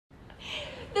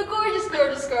The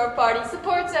Gorgeous Girl Party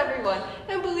supports everyone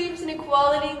and believes in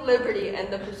equality, liberty,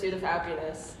 and the pursuit of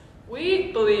happiness.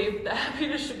 We believe that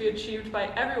happiness should be achieved by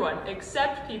everyone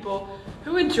except people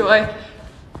who enjoy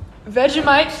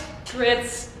Vegemite,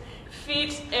 grits,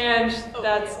 feet, and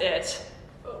that's it.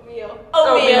 Oatmeal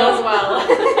as well.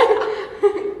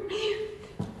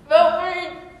 Vote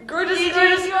for Gorgeous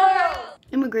Girls.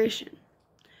 Immigration.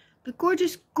 The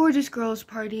Gorgeous Girls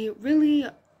Party really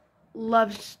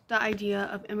loves the idea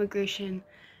of immigration,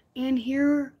 and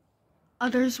here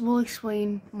others will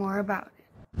explain more about it.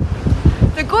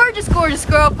 The Gorgeous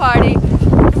Girl Party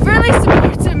really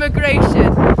supports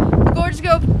immigration. The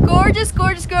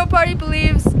Gorgeous Girl Party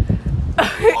believes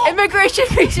immigration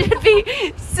should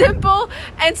be simple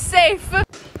and safe.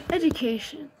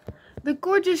 Education. The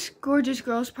Gorgeous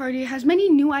Girls Party has many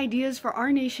new ideas for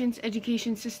our nation's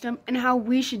education system and how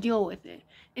we should deal with it.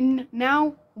 And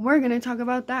now we're going to talk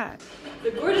about that.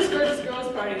 The Gorgeous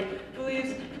Girls Party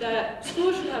believes that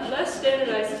schools should have less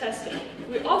standardized testing.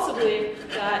 We also believe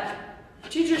that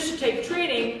teachers should take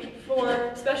training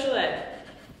for special ed.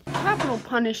 Capital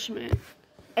punishment,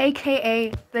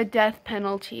 aka the death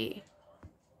penalty.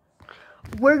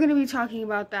 We're going to be talking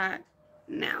about that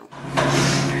now.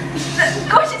 The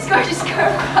Gorgeous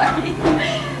Girl Party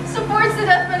supports the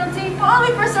death penalty, but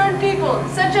only for certain people,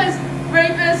 such as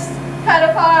rapists,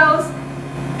 pedophiles,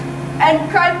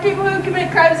 and people who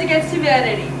commit crimes against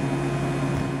humanity.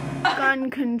 Gun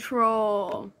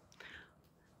control.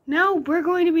 Now we're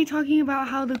going to be talking about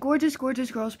how the Gorgeous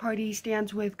Girls Party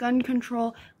stands with gun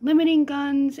control, limiting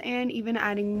guns, and even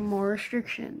adding more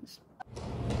restrictions.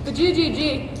 The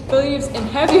GGG believes in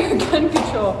heavier gun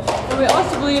control, and we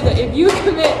also believe that if you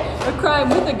commit a crime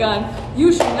with a gun,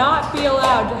 you should not be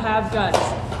allowed to have guns.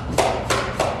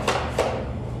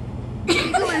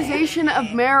 Legalization of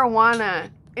marijuana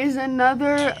is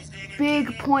another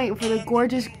big point for the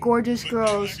Gorgeous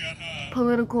Girls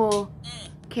political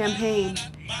campaign.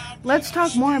 Let's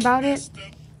talk more about it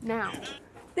now.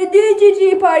 The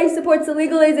GGG party supports the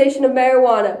legalization of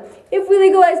marijuana. If we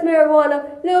legalize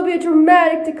marijuana, there will be a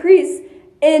dramatic decrease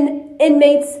in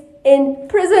inmates in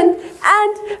prison,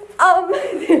 and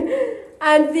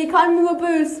and the economy will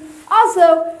boost.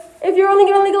 Also, if you're only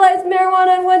going to legalize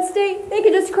marijuana in one state, they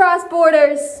can just cross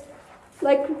borders.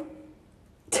 Like,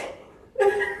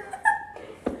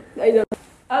 I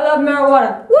love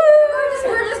marijuana. Woo! The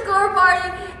Gorgeous Girl Party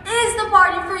is the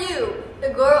party for you. The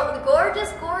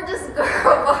Gorgeous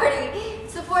Girl Party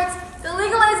supports the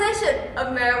legalization of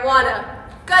marijuana,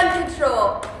 gun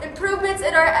control, improvements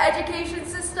in our education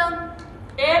system,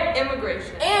 And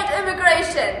immigration.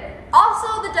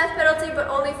 Also the death penalty, but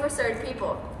only for certain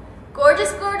people.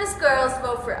 Gorgeous girls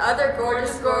vote for other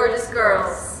gorgeous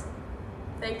girls.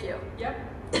 Thank you. Yep.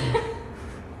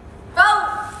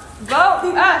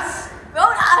 Vote us.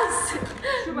 Vote us.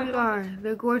 We are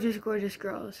the Gorgeous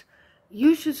Girls.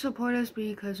 You should support us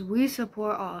because we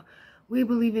support all. We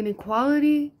believe in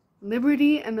equality,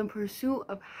 liberty, and the pursuit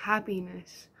of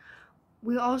happiness.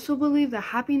 We also believe that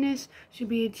happiness should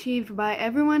be achieved by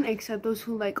everyone except those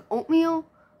who like oatmeal,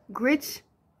 grits,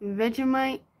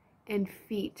 Vegemite, and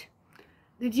feet.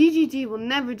 The GGG will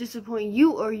never disappoint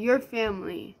you or your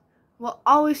family. We'll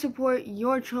always support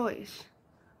your choice.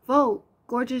 Vote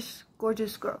Gorgeous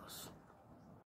Girls.